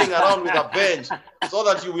 praying around with a bench, so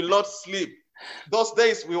that you will not sleep. Those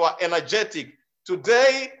days we were energetic.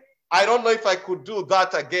 Today, I don't know if I could do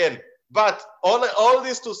that again. But all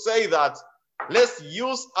this to say that let's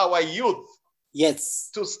use our youth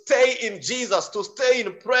to stay in Jesus, to stay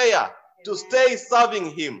in prayer, to stay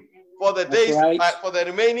serving him for the days, for the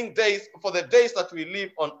remaining days, for the days that we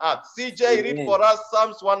live on earth. CJ, read for us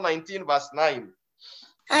Psalms 119, verse 9.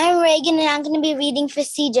 I'm Reagan, and I'm going to be reading for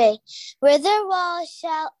CJ. Whitherwise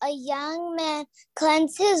shall a young man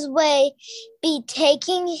cleanse his way, be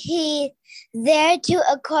taking heed thereto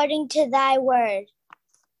according to thy word.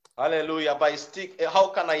 Hallelujah. How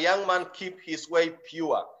can a young man keep his way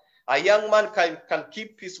pure? A young man can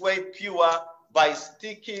keep his way pure by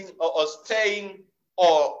sticking or staying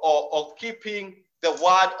or keeping the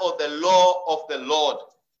word or the law of the Lord.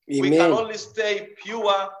 Amen. We can only stay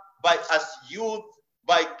pure as youth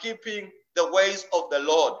by keeping the ways of the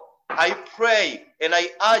Lord. I pray and I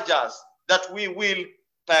urge us that we will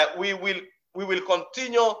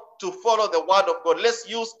continue to follow the word of God. Let's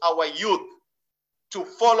use our youth to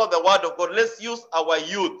follow the word of God. Let's use our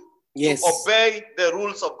youth to obey the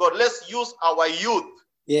rules of God. Let's use our youth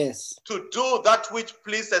to do that which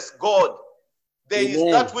pleases God. There is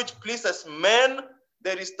that which pleases men,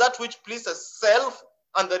 there is that which pleases self,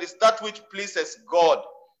 and there is that which pleases God.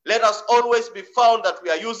 Let us always be found that we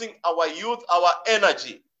are using our youth, our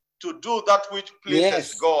energy, to do that which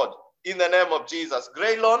pleases God. In the name of Jesus.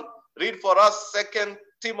 Graylon, read for us 2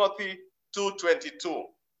 Timothy 2:22.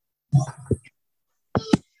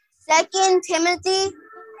 2 Timothy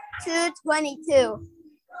 2:22.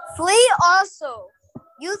 Flee also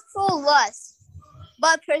youthful lusts,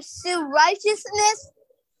 but pursue righteousness,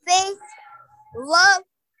 faith, love,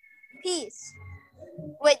 peace,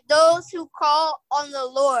 with those who call on the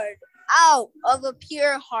Lord out of a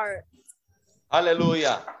pure heart.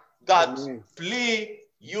 Hallelujah. That flee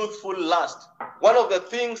youthful lust. One of the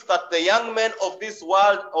things that the young men of this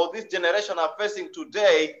world or this generation are facing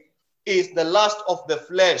today is the lust of the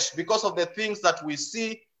flesh, because of the things that we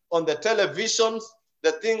see on the televisions,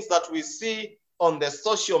 the things that we see on the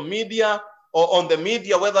social media or on the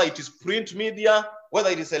media, whether it is print media, whether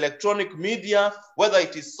it is electronic media, whether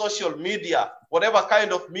it is social media, whatever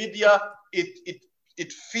kind of media,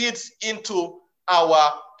 it feeds into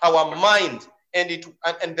our mind, and the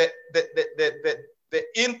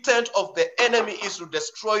intent of the enemy is to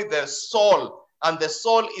destroy the soul, and the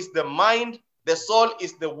soul is the mind, the soul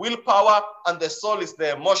is the willpower, and the soul is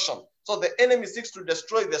the emotion. So the enemy seeks to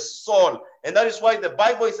destroy the soul, and that is why the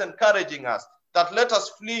Bible is encouraging us that let us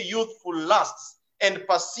flee youthful lusts and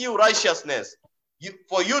pursue righteousness.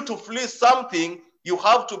 For you to flee something, you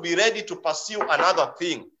have to be ready to pursue another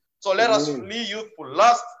thing. So let us flee youthful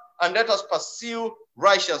lust and let us pursue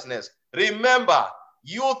righteousness. Remember,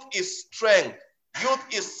 youth is strength, youth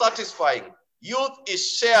is satisfying, youth is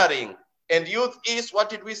sharing, and youth is, what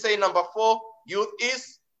did we say, number 4? Youth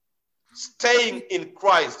is staying in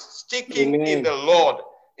Christ, sticking in the Lord,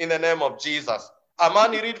 in the name of Jesus.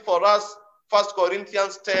 Amani, read for us 1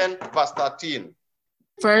 Corinthians 10, verse 13.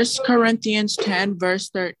 1 Corinthians 10, verse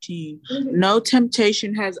 13. No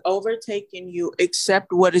temptation has overtaken you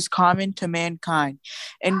except what is common to mankind.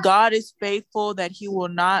 And God is faithful that he will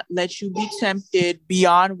not let you be tempted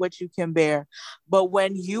beyond what you can bear. But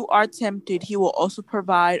when you are tempted, he will also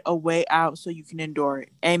provide a way out so you can endure it.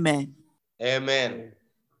 Amen. Amen.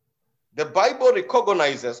 The Bible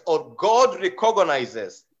recognizes, or God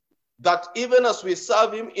recognizes, that even as we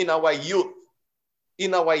serve him in our youth,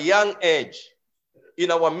 in our young age, in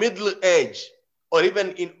our middle age, or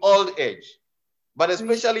even in old age, but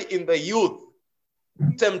especially in the youth,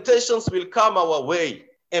 temptations will come our way.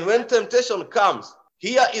 And when temptation comes,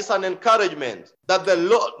 here is an encouragement that the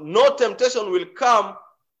Lord, no temptation will come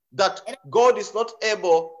that God is not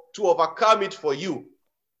able to overcome it for you,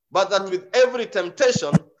 but that with every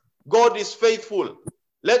temptation, God is faithful.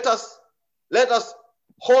 Let us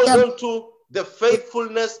hold on to the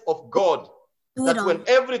faithfulness of God, that when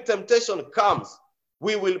every temptation comes,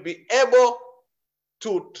 we will be able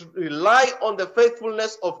to rely on the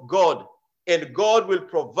faithfulness of God, and God will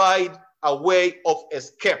provide a way of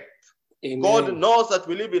escape. Amen. God knows that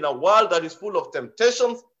we live in a world that is full of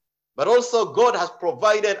temptations, but also God has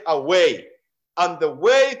provided a way. And the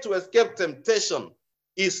way to escape temptation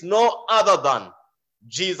is no other than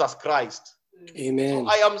Jesus Christ. Amen.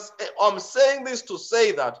 So I'm saying this to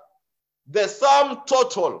say that the sum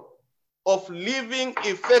total of living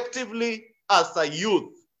effectively as a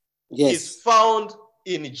youth is found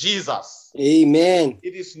in Jesus. Amen.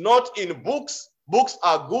 It is not in books. Books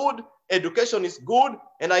are good. Education is good.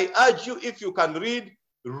 And I urge you, if you can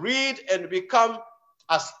read and become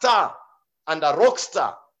a star and a rock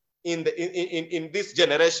star in this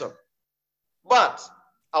generation. But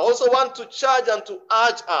I also want to charge and to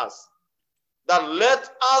urge us that let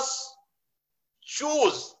us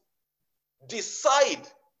choose, decide,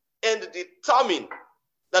 and determine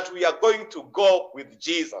that we are going to go with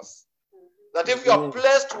Jesus. That if you are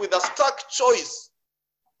blessed with a stark choice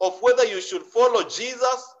of whether you should follow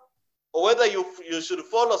Jesus or whether you should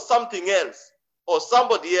follow something else or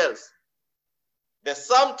somebody else, the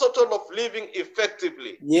sum total of living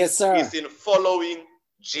effectively is in following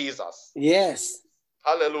Jesus. Yes.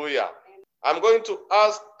 Hallelujah. I'm going to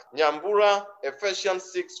ask Nyambura,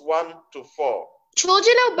 Ephesians 6:1-4.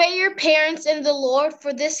 Children, obey your parents in the Lord,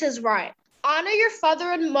 for this is right. Honor your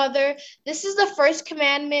father and mother. This is the first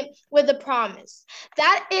commandment with a promise,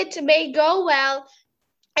 that it may go well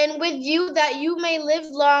and with you, that you may live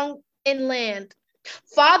long in land.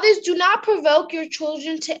 Fathers, do not provoke your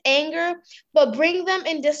children to anger, but bring them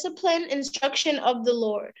in discipline, instruction of the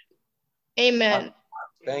Lord. Amen.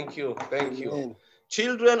 Thank you. Thank you.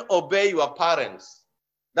 Children, obey your parents,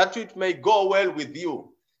 that it may go well with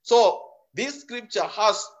you. So this scripture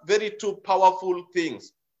has two powerful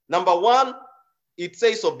things. Number one, it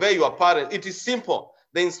says obey your parents. It is simple.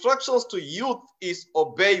 The instructions to youth is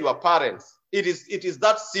obey your parents. It is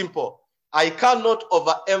that simple. I cannot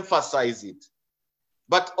overemphasize it.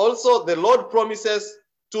 But also the Lord promises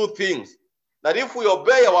two things. That if we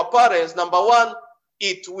obey our parents, number one,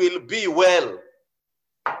 it will be well.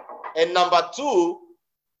 And number two,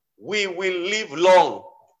 we will live long.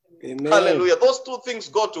 Amen. Hallelujah. Those two things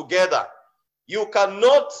go together. You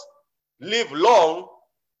cannot live long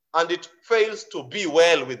and it fails to be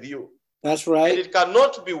well with you. That's right. And it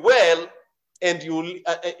cannot be well, and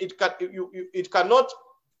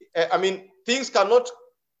things cannot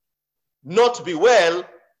not be well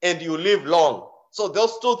and you live long. So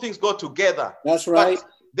those two things go together. That's right. But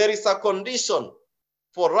there is a condition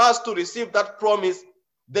for us to receive that promise,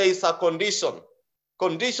 there is a condition.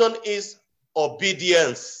 Condition is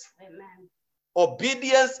obedience. Amen.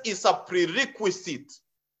 Obedience is a prerequisite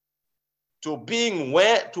to being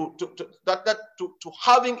to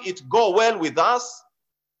having it go well with us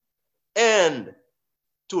and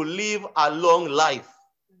to live a long life.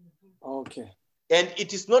 Okay. And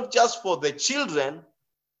it is not just for the children,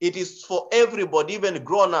 it is for everybody, even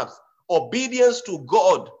grown-ups. Obedience to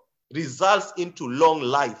God results into long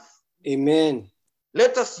life. Amen.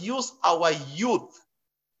 Let us use our youth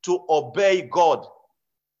to obey God.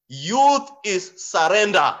 Youth is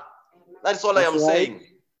surrender. That's all I am saying.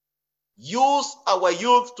 Use our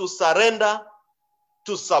youth to surrender,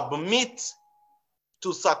 to submit,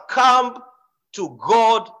 to succumb to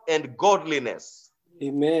God and godliness.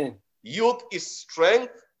 Amen. Youth is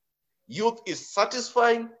strength. Youth is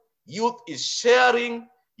satisfying. Youth is sharing.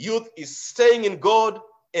 Youth is staying in God.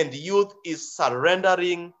 And youth is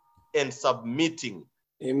surrendering and submitting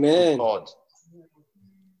Amen. to God.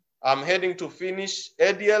 I'm heading to finish.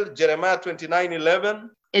 Ediel, Jeremiah 29:11.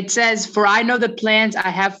 It says, "For I know the plans I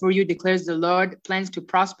have for you, declares the Lord, plans to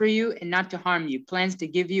prosper you and not to harm you, plans to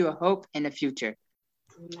give you a hope and a future."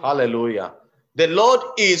 Hallelujah. The Lord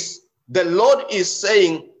is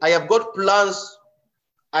saying, I have got plans.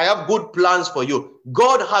 I have good plans for you.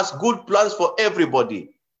 God has good plans for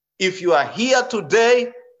everybody. If you are here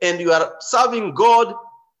today and you are serving God,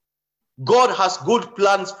 God has good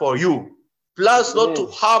plans for you. Plans not to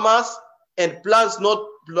harm us and plans not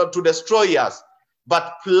to destroy us,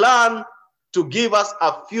 but plan to give us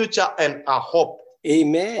a future and a hope.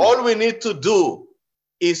 Amen. All we need to do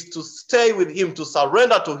is to stay with him, to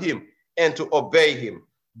surrender to him, and to obey him.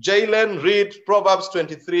 Jalen, read Proverbs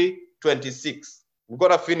 23:26. We've got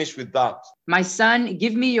to finish with that. "My son,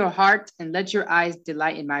 give me your heart and let your eyes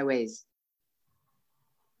delight in my ways."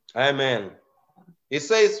 Amen. It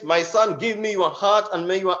says, my son, give me your heart and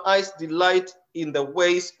may your eyes delight in the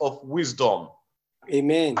ways of wisdom.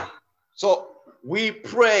 Amen. So we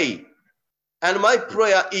pray, and my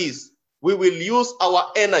prayer is we will use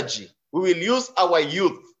our energy, we will use our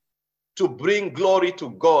youth to bring glory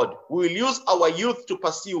to God. We will use our youth to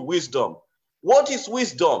pursue wisdom. What is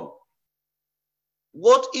wisdom?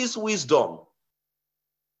 What is wisdom?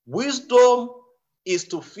 Wisdom is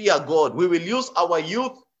to fear God. We will use our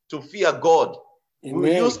youth to fear God. Amen. We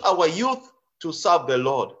will use our youth to serve the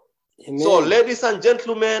Lord. Amen. So, ladies and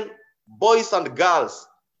gentlemen, boys and girls,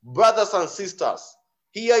 brothers and sisters,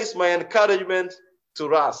 here is my encouragement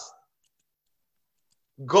to us.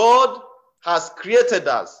 God has created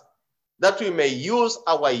us that we may use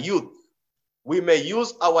our youth, we may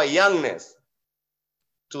use our youngness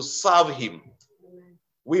to serve him.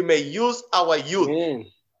 We may use our youth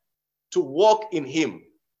to walk in him.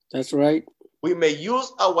 That's right. We may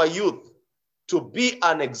use our youth to be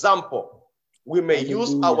an example. We may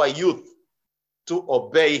use our youth to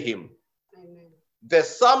obey him. Amen. The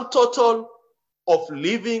sum total of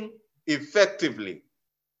living effectively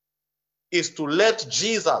is to let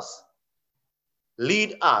Jesus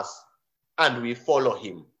lead us and we follow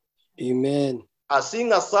him. Amen. A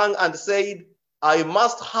singer sang and said, I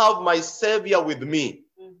must have my Savior with me,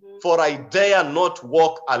 for I dare not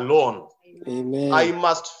walk alone. Amen. I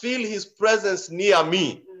must feel his presence near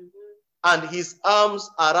me and his arms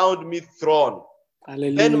around me thrown.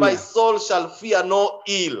 Hallelujah. Then my soul shall fear no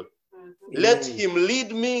ill. Let him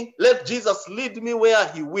lead me, let Jesus lead me where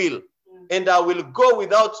he will. And I will go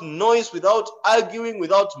without noise, without arguing,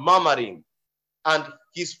 without murmuring. And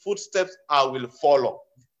his footsteps I will follow.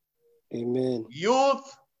 Amen.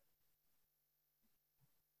 Youth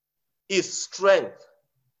is strength.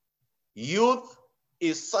 Youth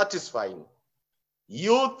is satisfying.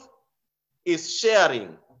 Youth is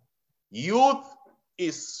sharing. Youth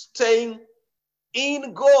is staying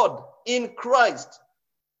in God, in Christ.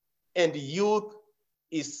 And youth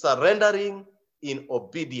is surrendering in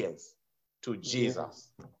obedience to Jesus.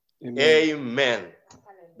 Amen. Amen.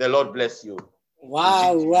 The Lord bless you.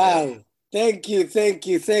 Wow, wow. Thank you, thank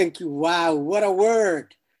you, thank you. Wow, what a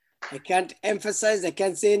word. I can't emphasize, I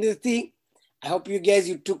can't say anything. I hope you guys,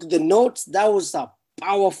 you took the notes. That was a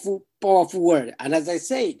powerful, powerful word. And as I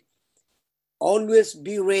said, always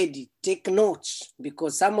be ready, take notes,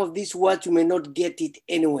 because some of these words you may not get it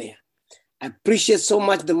anywhere. I appreciate so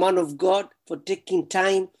much the man of God for taking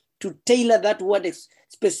time to tailor that word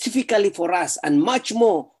specifically for us and much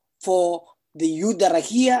more for the youth that are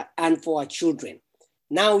here and for our children.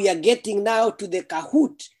 Now we are getting now to the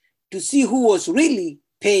Kahoot to see who was really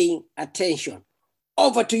paying attention.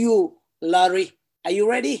 Over to you, Larry. Are you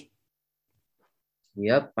ready?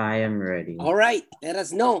 Yep, I am ready. All right, let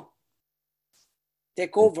us know.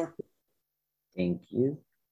 Take over. Thank you.